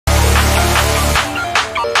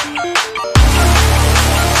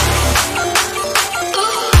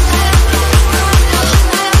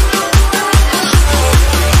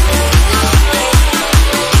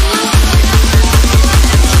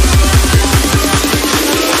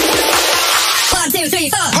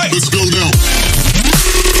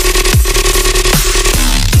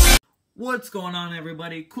What's going on,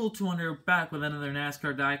 everybody? Cool200 back with another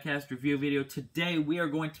NASCAR diecast review video. Today we are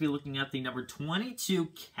going to be looking at the number 22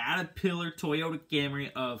 Caterpillar Toyota Camry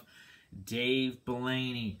of Dave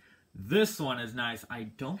Blaney. This one is nice. I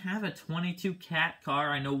don't have a 22 Cat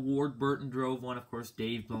car. I know Ward Burton drove one. Of course,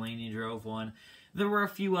 Dave Blaneys drove one. There were a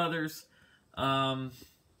few others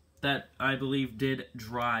that I believe did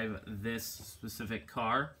drive this specific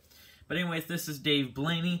car. But anyways, this is Dave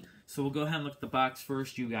Blaneys. So we'll go ahead and look at the box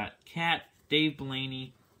first. You got Cat, Dave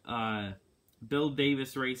Blaneys, Bill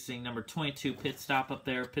Davis Racing, number 22, pit stop up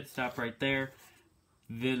there, pit stop right there,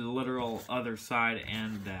 the literal other side,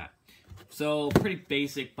 and that. So, pretty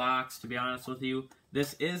basic box, to be honest with you.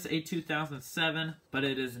 This is a 2007, but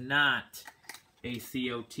it is not a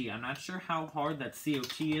COT. I'm not sure how hard that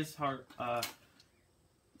COT is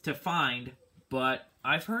to find, but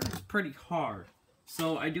I've heard it's pretty hard.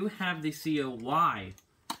 So, I do have the COY,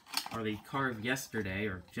 or the car of yesterday,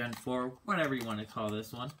 or Gen 4, whatever you want to call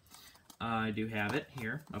this one. I do have it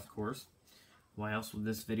here, of course. Why else would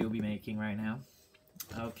this video be making right now?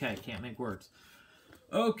 Okay, can't make words.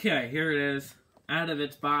 Okay, here it is, out of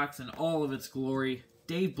its box in all of its glory.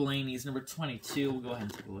 Dave Blaneys, number 22. We'll go ahead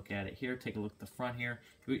and take a look at it here. Take a look at the front here.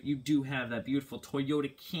 You do have that beautiful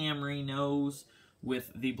Toyota Camry nose with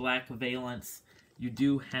the black valance. You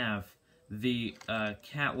do have the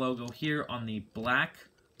Cat logo here on the black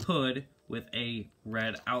hood with a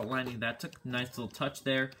red outlining. That took a nice little touch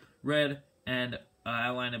there. Red and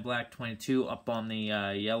outline of black 22 up on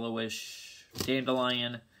the yellowish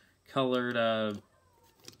dandelion colored, I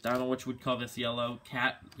don't know what you would call this yellow,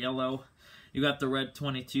 cat yellow. You got the red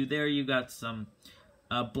 22 there. You got some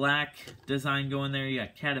black design going there. You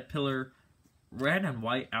got Caterpillar red and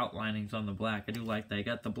white outlinings on the black. I do like that. You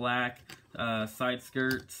got the black side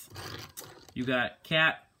skirts. You got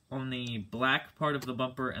Cat on the black part of the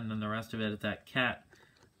bumper, and then the rest of it is that Cat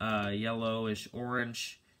yellowish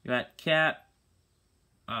orange. You got Cat,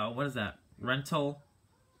 what is that? Rental.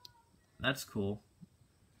 That's cool.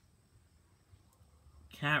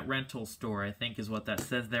 Cat rental store, I think is what that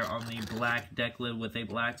says there on the black deck lid with a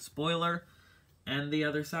black spoiler. And the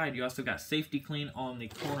other side, you also got safety clean on the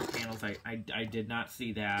corner panels. I did not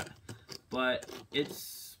see that. But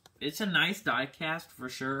it's a nice die cast for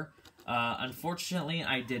sure. Unfortunately,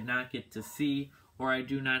 I did not get to see, or I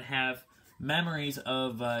do not have memories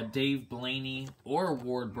of Dave Blaneys or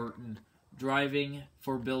Ward Burton driving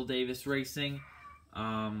for Bill Davis Racing.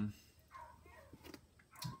 I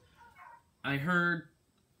heard,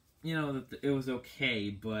 you know, that it was okay,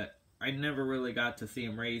 but I never really got to see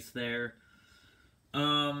him race there.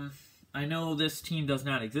 I know this team does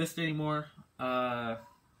not exist anymore.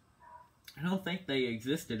 I don't think they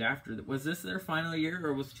existed after. Was this their final year,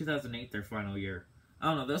 or was 2008 their final year? I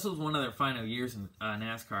don't know. This was one of their final years in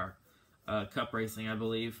NASCAR Cup racing, I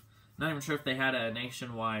believe. Not even sure if they had a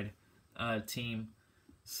nationwide team.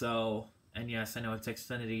 So, and yes, I know it's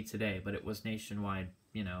Xfinity today, but it was nationwide,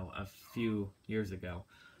 you know, a few years ago.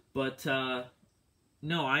 But,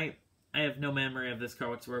 no, I have no memory of this car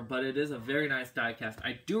whatsoever, but it is a very nice diecast.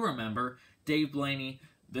 I do remember Dave Blaneys,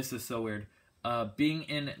 this is so weird, being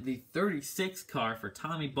in the 36 car for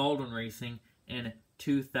Tommy Baldwin Racing in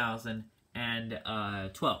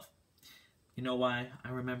 2012. You know why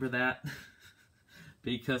I remember that?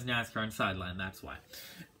 Because NASCAR and Sideline, that's why.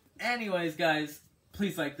 Anyways, guys,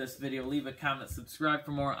 please like this video, leave a comment, subscribe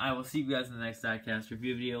for more. I will see you guys in the next diecast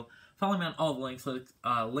review video. Follow me on all the links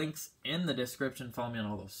in the description. Follow me on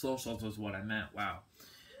all those socials was what I meant. Wow.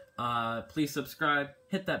 Please subscribe,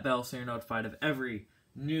 hit that bell so you're notified of every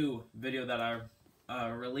new video that I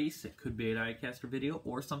release. It could be a diecaster video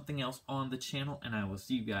or something else on the channel, and I will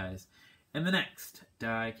see you guys in the next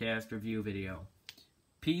diecast review video.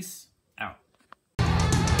 Peace